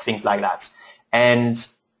profile or things like that. And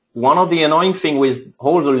one of the annoying thing with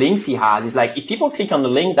all the links he has is, like, if people click on the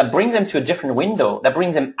link, that brings them to a different window, that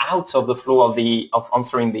brings them out of the flow of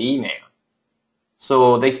answering the email.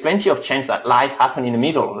 So there's plenty of chance that life happen in the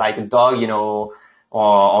middle, like a dog, you know,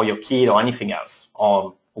 or your kid or anything else,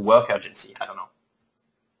 or work urgency, I don't know.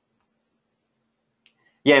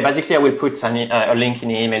 Yeah, basically I will put a link in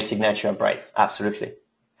the email signature, right? Absolutely.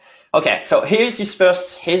 Okay, so here's his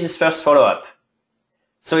first follow-up.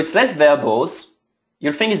 So it's less verbose.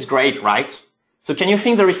 You'll think it's great, right? So can you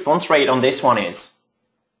think the response rate on this one is?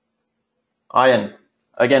 Ian,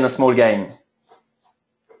 again, a small game.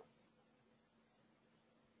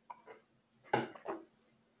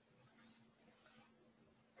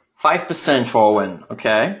 .5% for Owen,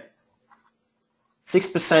 okay.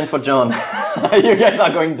 6% for John. You guys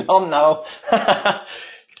are going dumb now.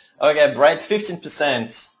 Okay, Brett,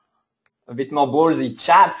 15%. A bit more ballsy.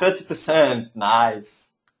 Chad, 30%. Nice.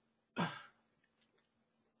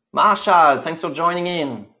 Marshall, thanks for joining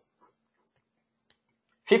in.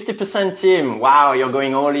 50% Tim. Wow, you're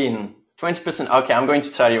going all in. 20%. Okay, I'm going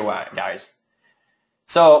to tell you why, guys.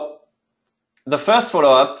 So the first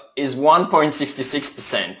follow-up is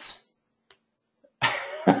 1.66%.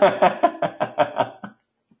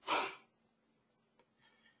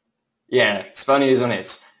 Yeah, it's funny, isn't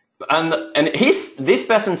it? And this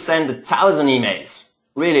person sent 1,000 emails,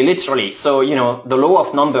 really, literally. So, you know, the law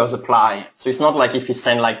of numbers apply. So it's not like if you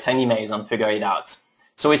send like 10 emails and figure it out.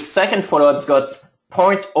 So his second follow-up's got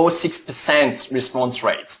 0.06% response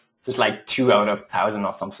rate. So it's like 2 out of 1,000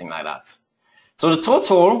 or something like that. So the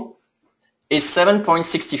total is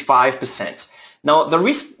 7.65%. Now, the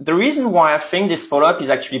reason why I think this follow-up is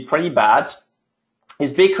actually pretty bad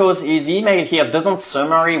is because his email here doesn't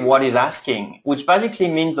summary what he's asking, which basically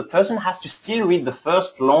means the person has to still read the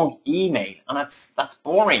first long email, and that's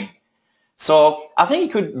boring. So I think he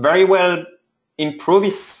could very well improve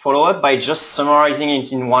his follow-up by just summarizing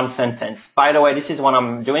it in one sentence. By the way, this is what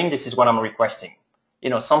I'm doing, this is what I'm requesting. You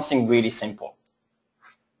know, something really simple.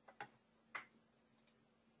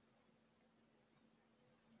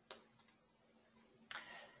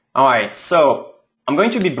 All right, so I'm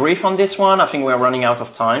going to be brief on this one. I think we're running out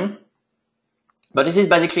of time. But this is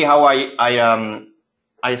basically how I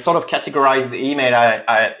sort of categorize the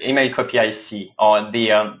email copy I see, or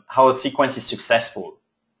the how a sequence is successful.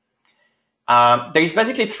 There is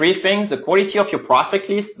basically 3 things: the quality of your prospect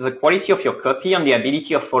list, the quality of your copy, and the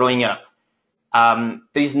ability of following up.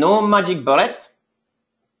 There is no magic bullet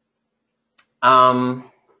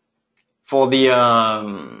for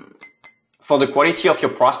the quality of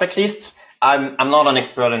your prospect list. I'm not an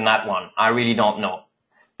expert in that one. I really don't know.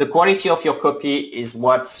 The quality of your copy is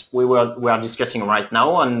what we are discussing right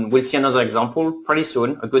now, and we'll see another example pretty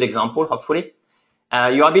soon, a good example, hopefully.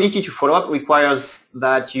 Your ability to follow up requires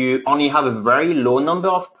that you only have a very low number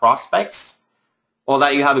of prospects, or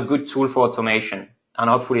that you have a good tool for automation, and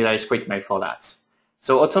hopefully there is QuickMail for that.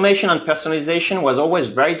 So automation and personalization was always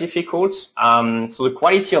very difficult, so the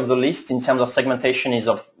quality of the list in terms of segmentation is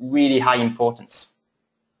of really high importance.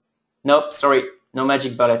 Nope, sorry, no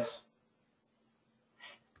magic bullets.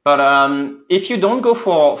 But if you don't go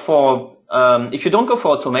for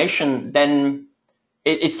automation, then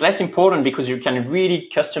it's less important because you can really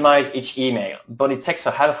customize each email, but it takes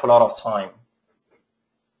a hell of a lot of time.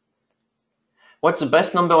 What's the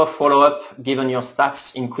best number of follow-up given your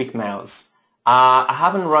stats in QuickMails? I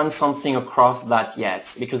haven't run something across that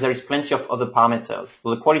yet because there is plenty of other parameters. So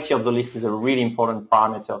the quality of the list is a really important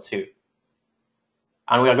parameter too.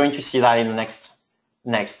 And we are going to see that in the next.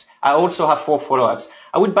 I also have 4 follow-ups.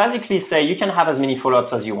 I would basically say you can have as many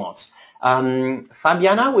follow-ups as you want.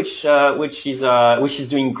 Fabiana, which is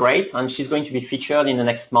doing great, and she's going to be featured in the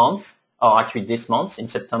next month, or actually this month in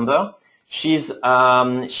September. She's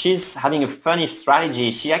having a funny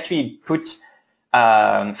strategy. She actually put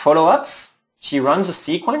follow-ups. She runs a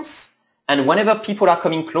sequence, and whenever people are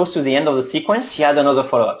coming close to the end of the sequence, she adds another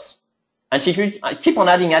follow-ups, and she keep on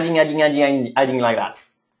adding like that.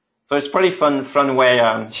 So it's pretty fun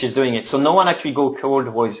way she's doing it. So no one actually go cold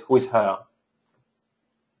with her.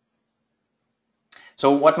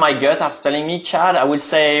 So what my gut is telling me, Chad, I would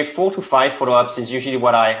say 4 to 5 follow-ups is usually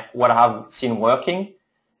what I have seen working.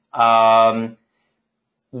 What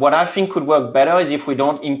I think could work better is if we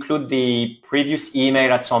don't include the previous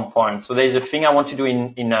email at some point. So there's a thing I want to do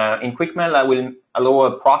in QuickMail that will allow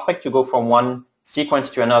a prospect to go from one sequence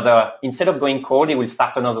to another. Instead of going cold, it will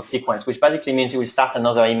start another sequence, which basically means it will start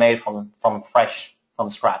another email from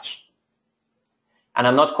scratch. And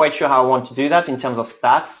I'm not quite sure how I want to do that in terms of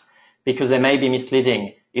stats, because they may be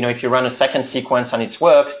misleading. You know, if you run a second sequence and it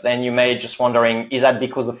works, then you may just wondering, is that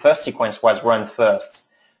because the first sequence was run first?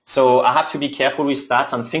 So I have to be careful with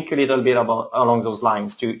stats and think a little bit along those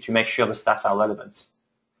lines to make sure the stats are relevant.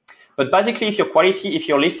 But basically, if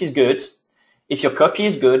your list is good, if your copy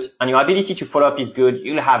is good, and your ability to follow up is good,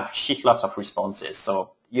 you'll have shitloads of responses.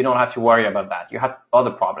 So you don't have to worry about that. You have other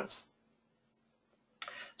problems.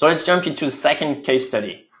 So let's jump into the second case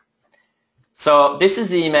study. So this is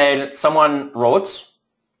the email someone wrote.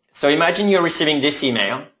 So imagine you're receiving this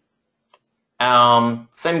email.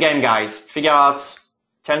 Same game, guys. Figure out,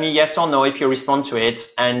 tell me yes or no if you respond to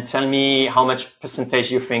it, and tell me how much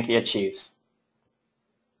percentage you think he achieves.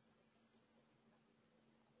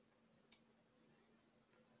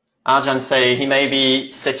 Arjan say he may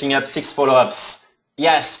be setting up 6 follow-ups.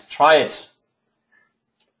 Yes, try it.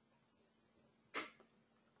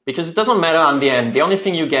 Because it doesn't matter in the end. The only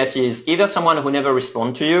thing you get is either someone who never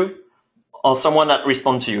responds to you or someone that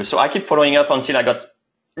responds to you. So I keep following up until I got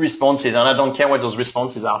responses, and I don't care what those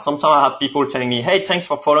responses are. Sometimes I have people telling me, hey, thanks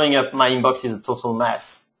for following up. My inbox is a total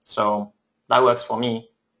mess. So that works for me.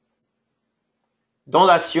 Don't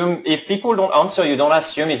assume. If people don't answer you, don't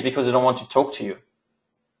assume it's because they don't want to talk to you.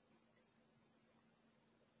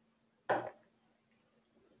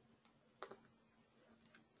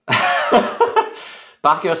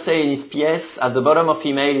 Parker says in his PS, at the bottom of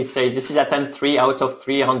email, it says, this is attempt 3 out of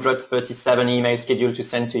 337 emails scheduled to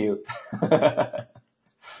send to you.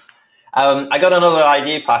 I got another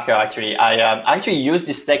idea, Parker, actually. I actually used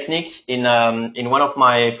this technique in one of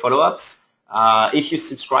my follow-ups. If you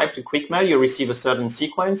subscribe to QuickMail, you receive a certain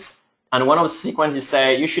sequence. And one of the sequences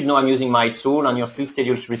say, you should know I'm using my tool, and you're still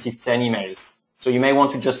scheduled to receive 10 emails. So you may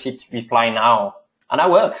want to just hit reply now. And that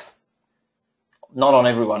works. Not on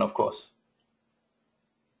everyone, of course.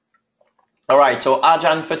 All right, so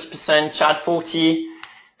Arjan 30%, Chad 40%,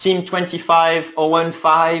 Team 25, Owen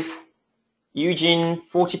 5%, Eugene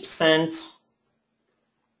 40%.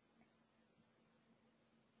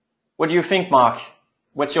 What do you think, Mark?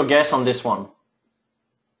 What's your guess on this one?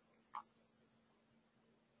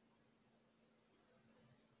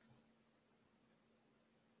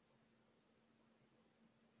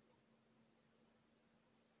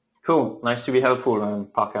 Cool, nice to be helpful,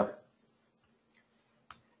 Parker.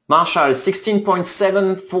 Marshall,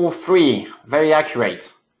 16.743, very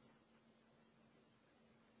accurate.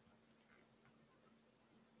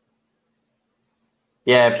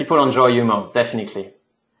 Yeah, people enjoy humor, definitely.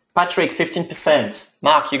 Patrick, 15%.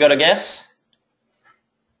 Mark, you got a guess?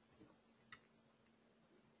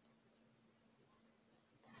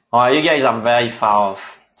 Oh, you guys are very far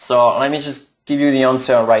off. So let me just give you the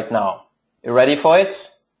answer right now. You ready for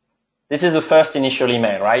it? This is the first initial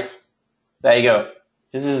email, right? There you go.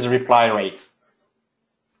 This is reply rate.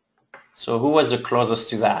 So who was the closest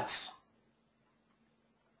to that?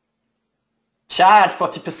 Chad,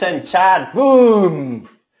 40%. Chad, boom!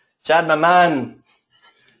 Chad, my man.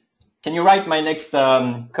 Can you write my next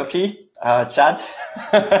copy, Chad?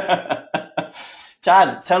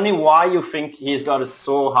 Chad, tell me why you think he's got a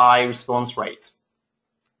so high response rate.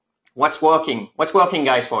 What's working? What's working,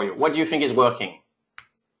 guys, for you? What do you think is working?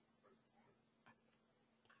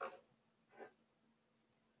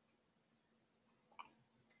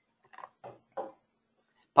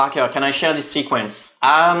 Parker, can I share this sequence?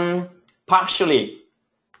 Partially.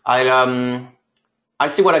 I'll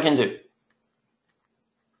see what I can do.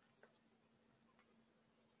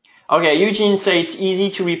 Okay, Eugene says it's easy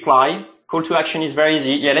to reply. Call to action is very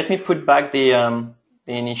easy. Yeah, let me put back the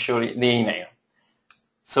email.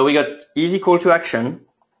 So we got easy call to action.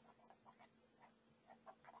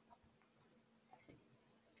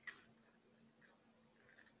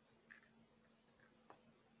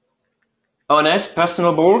 Honest,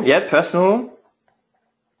 personable, yeah, personal.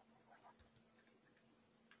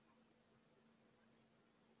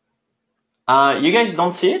 You guys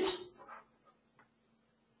don't see it?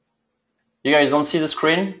 You guys don't see the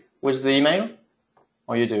screen with the email?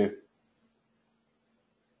 Or you do?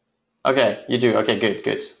 Okay, you do. Okay, good,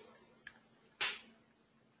 good.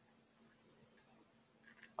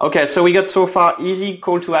 Okay, so we got so far easy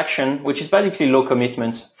call to action, which is basically low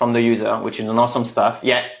commitment from the user, which is an awesome stuff.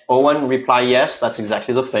 Yeah, Owen reply yes, that's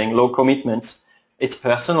exactly the thing. Low commitment. It's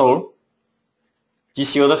personal. Do you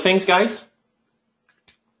see other things, guys?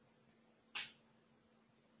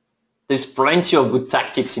 There's plenty of good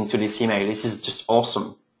tactics into this email. This is just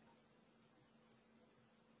awesome.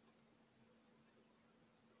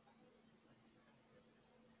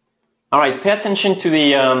 All right, pay attention to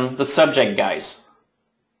the subject, guys.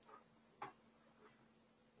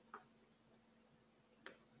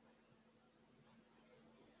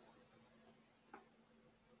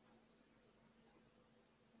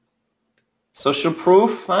 Social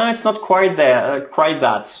proof? It's not quite there, quite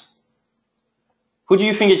that. Who do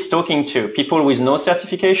you think it's talking to? People with no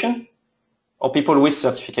certification or people with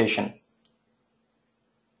certification?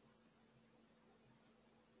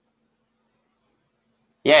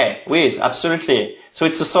 Yeah, with, absolutely. So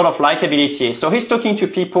it's a sort of likability. So he's talking to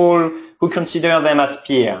people who consider them as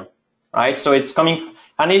peer, right? So it's coming,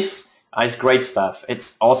 and it's great stuff.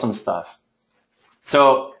 It's awesome stuff.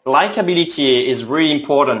 So likability is really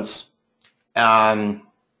important.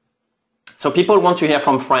 So people want to hear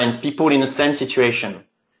from friends, people in the same situation.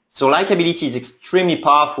 So likability is extremely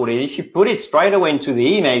powerful. And if you put it straight away into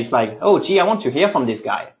the email, it's like, oh, gee, I want to hear from this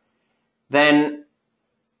guy. Then,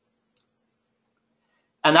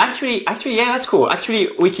 and actually, yeah, that's cool. Actually,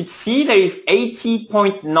 we could see there is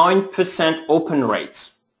 80.9% open rate.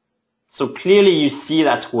 So clearly you see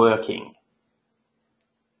that's working.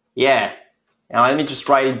 Yeah. Now let me just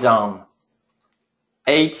write it down.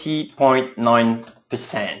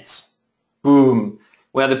 80.9%. Boom.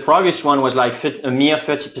 Where the previous one was like a mere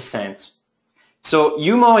 30%. So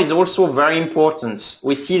humor is also very important.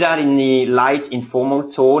 We see that in the light,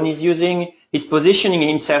 informal tone he's using. He's positioning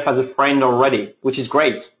himself as a friend already, which is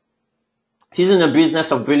great. He's in the business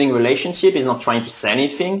of building relationship. He's not trying to sell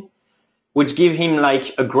anything, which give him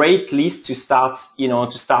like a great list to start,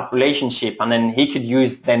 to start relationship. And then he could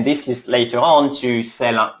use then this list later on to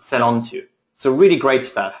sell on to. So really great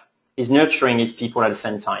stuff. He's nurturing his people at the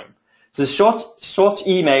same time. So the short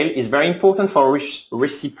email is very important for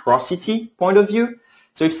reciprocity point of view.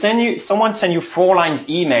 So if someone send you 4 lines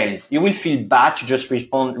emails, you will feel bad to just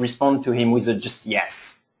respond to him with a just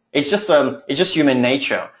yes. It's just human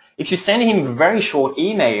nature. If you send him a very short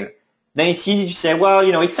email, then it's easy to say, well,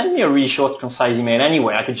 he sent me a really short, concise email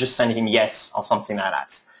anyway. I could just send him yes or something like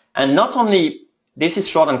that. And not only this is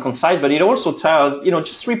short and concise, but it also tells,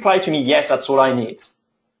 just reply to me, yes, that's all I need.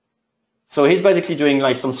 So he's basically doing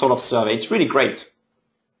like some sort of survey. It's really great.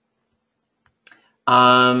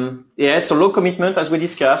 Yeah, so low commitment, as we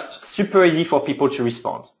discussed, super easy for people to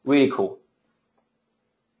respond. Really cool.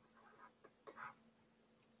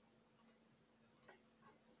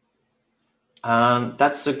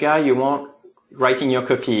 That's the guy you want writing your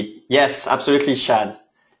copy. Yes, absolutely, Shad.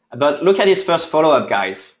 But look at his first follow-up,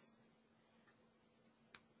 guys.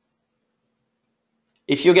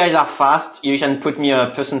 If you guys are fast, you can put me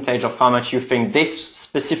a percentage of how much you think this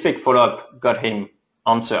specific follow-up got him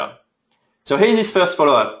answer. So here's his first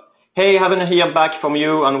follow-up. Hey, haven't heard back from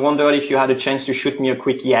you and wondered if you had a chance to shoot me a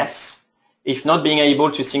quick yes. If not, being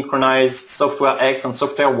able to synchronize software X and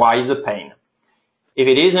software Y is a pain. If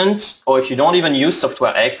it isn't, or if you don't even use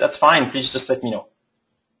software X, that's fine. Please just let me know.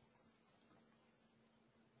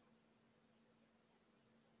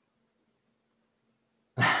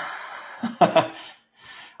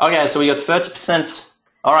 Okay, so we got 30%.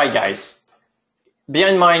 All right, guys. Bear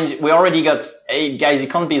in mind, we already got 8 guys. It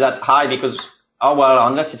can't be that high because, oh, well,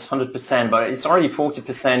 unless it's 100%, but it's already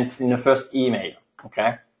 40% in the first email.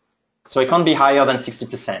 Okay. So it can't be higher than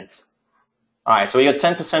 60%. All right. So we got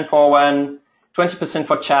 10% for Owen, 20%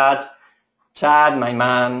 for Chad. Chad, my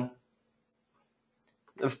man.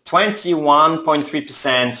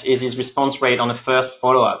 21.3% is his response rate on the first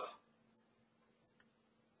follow-up.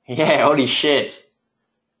 Yeah, holy shit.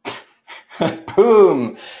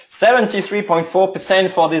 Boom!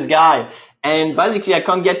 73.4% for this guy. And basically, I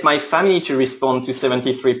can't get my family to respond to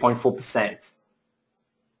 73.4%.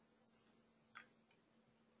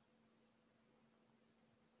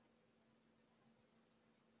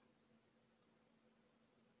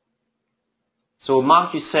 So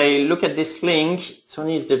Mark, you say, look at this link.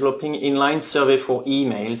 Tony is developing inline survey for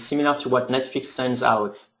email, similar to what Netflix sends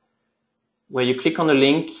out, where you click on the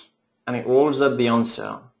link and it rolls up the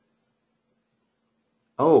answer.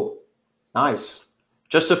 Oh, nice.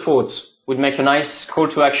 Just a thought. Would make a nice call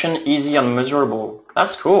to action, easy and measurable.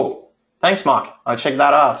 That's cool. Thanks, Mark. I'll check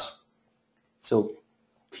that out. So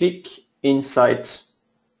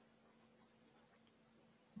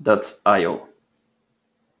clickinsights.io.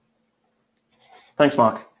 Thanks,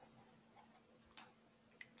 Mark.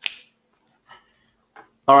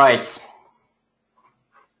 All right.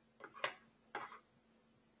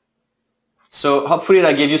 So hopefully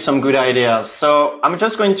that gave you some good ideas. So I'm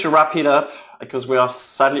just going to wrap it up because we are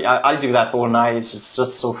sadly, I'll do that all night. It's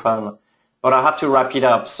just so fun. But I have to wrap it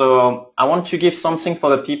up. So I want to give something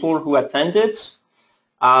for the people who attended.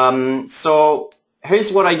 So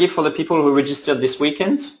here's what I give for the people who registered this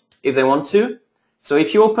weekend, if they want to. So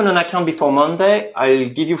if you open an account before Monday, I'll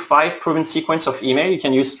give you 5 proven sequence of email you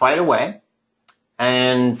can use straight away.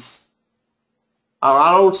 And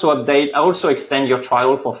I'll also extend your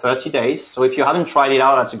trial for 30 days. So if you haven't tried it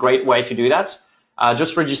out, that's a great way to do that.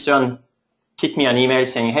 Just register and kick me an email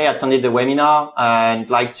saying, hey, I attended the webinar and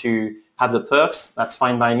like to have the perks. That's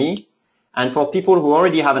fine by me. And for people who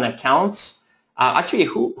already have an account, actually,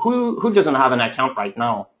 who doesn't have an account right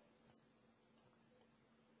now?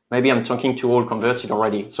 Maybe I'm talking to all converted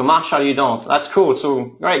already. So Marshall, you don't. That's cool.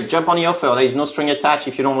 So great, jump on the offer. There is no string attached.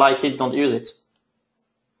 If you don't like it, don't use it.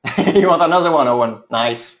 You want another one, Owen?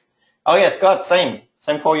 Nice. Oh yeah, Scott, same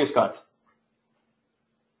for you, Scott.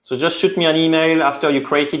 So just shoot me an email after you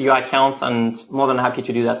created your account, and more than happy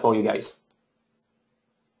to do that for you guys.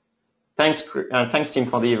 Thanks, Tim,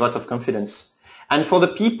 for the vote of confidence. And for the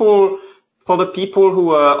people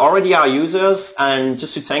who already are users, and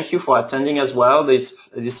just to thank you for attending as well this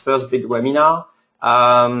first big webinar.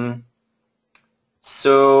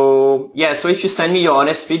 So if you send me your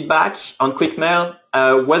honest feedback on QuickMail,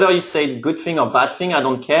 whether you say good thing or bad thing, I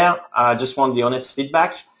don't care. I just want the honest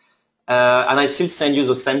feedback. And I still send you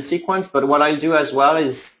the same sequence, but what I'll do as well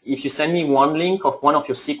is if you send me one link of one of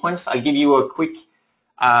your sequence, I'll give you a quick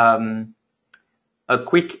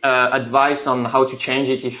advice on how to change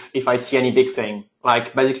it if I see any big thing,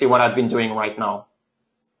 like basically what I've been doing right now.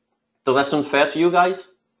 Does that sound fair to you guys?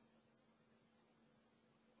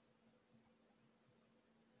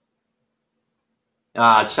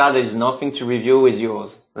 Chad, there is nothing to review with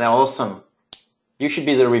yours. They're awesome. You should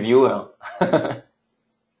be the reviewer.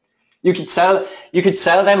 You could tell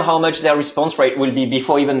them how much their response rate will be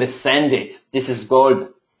before even they send it. This is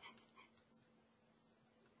gold.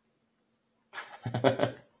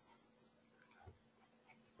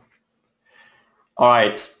 All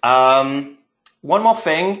right. One more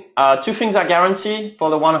thing. 2 things are guaranteed for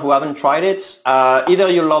the one who haven't tried it. Either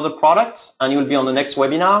you'll love the product and you'll be on the next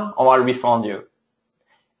webinar, or I'll refund you.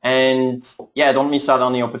 And yeah, don't miss out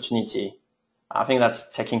on the opportunity. I think that's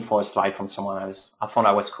taking for a slide from someone else. I thought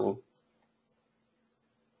that was cool.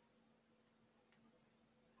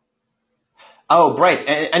 Oh, great.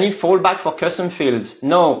 Any fallback for custom fields?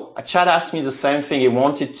 No. Chad asked me the same thing. He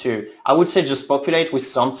wanted to. I would say just populate with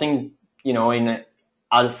something, you know,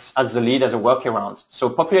 as the lead, as a workaround. So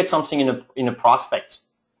populate something in a prospect.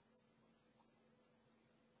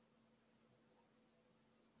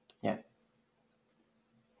 Yeah.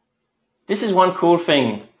 This is one cool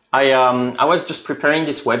thing. I was just preparing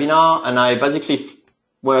this webinar, and I basically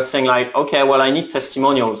was saying like, okay, well, I need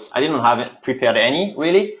testimonials. I didn't have it prepared any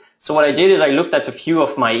really. So what I did is I looked at a few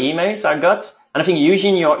of my emails I got, and I think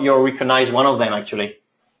Eugene, you'll recognize one of them actually.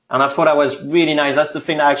 And I thought that was really nice. That's the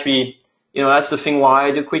thing that actually, you know, that's the thing why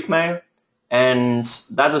I do QuickMail, and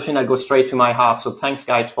that's the thing that goes straight to my heart. So thanks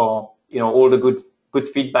guys for, you know, all the good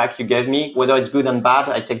feedback you gave me. Whether it's good and bad,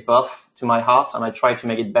 I take both to my heart, and I try to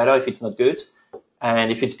make it better if it's not good.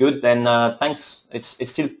 And if it's good, then thanks. It's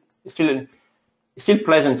still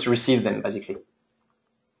pleasant to receive them, basically.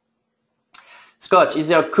 Scott, is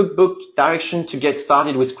there a cookbook direction to get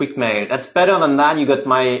started with QuickMail? That's better than that. You got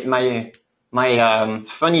my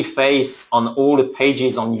funny face on all the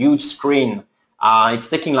pages on huge screen. It's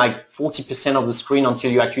taking like 40% of the screen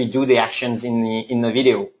until you actually do the actions in the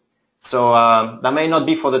video. So that may not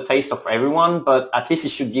be for the taste of everyone, but at least it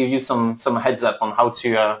should give you some heads up on how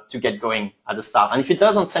to get going at the start. And if it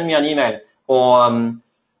doesn't, send me an email or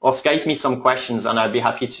Skype me some questions, and I'll be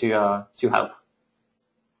happy to help.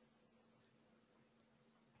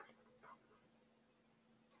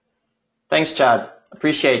 Thanks, Chad.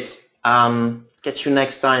 Appreciate. Get you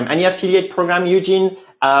next time. Any affiliate program, Eugene?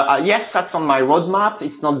 Yes, that's on my roadmap.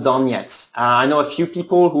 It's not done yet. I know a few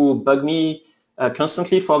people who bug me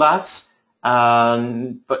constantly for that.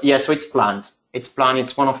 But yeah, so it's planned. It's planned.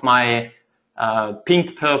 It's one of my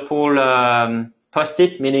pink purple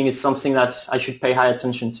post-it, meaning it's something that I should pay high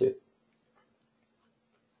attention to.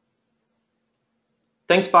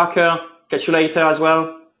 Thanks, Parker. Catch you later as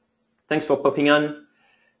well. Thanks for popping on.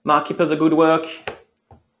 Mark, keep up the good work.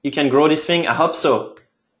 You can grow this thing. I hope so.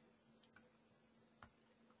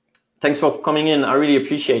 Thanks for coming in. I really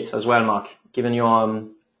appreciate it as well, Mark, given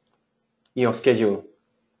your schedule.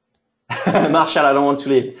 Marshall, I don't want to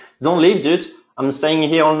leave. Don't leave, dude. I'm staying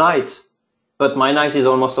here all night. But my night is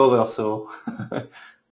almost over, so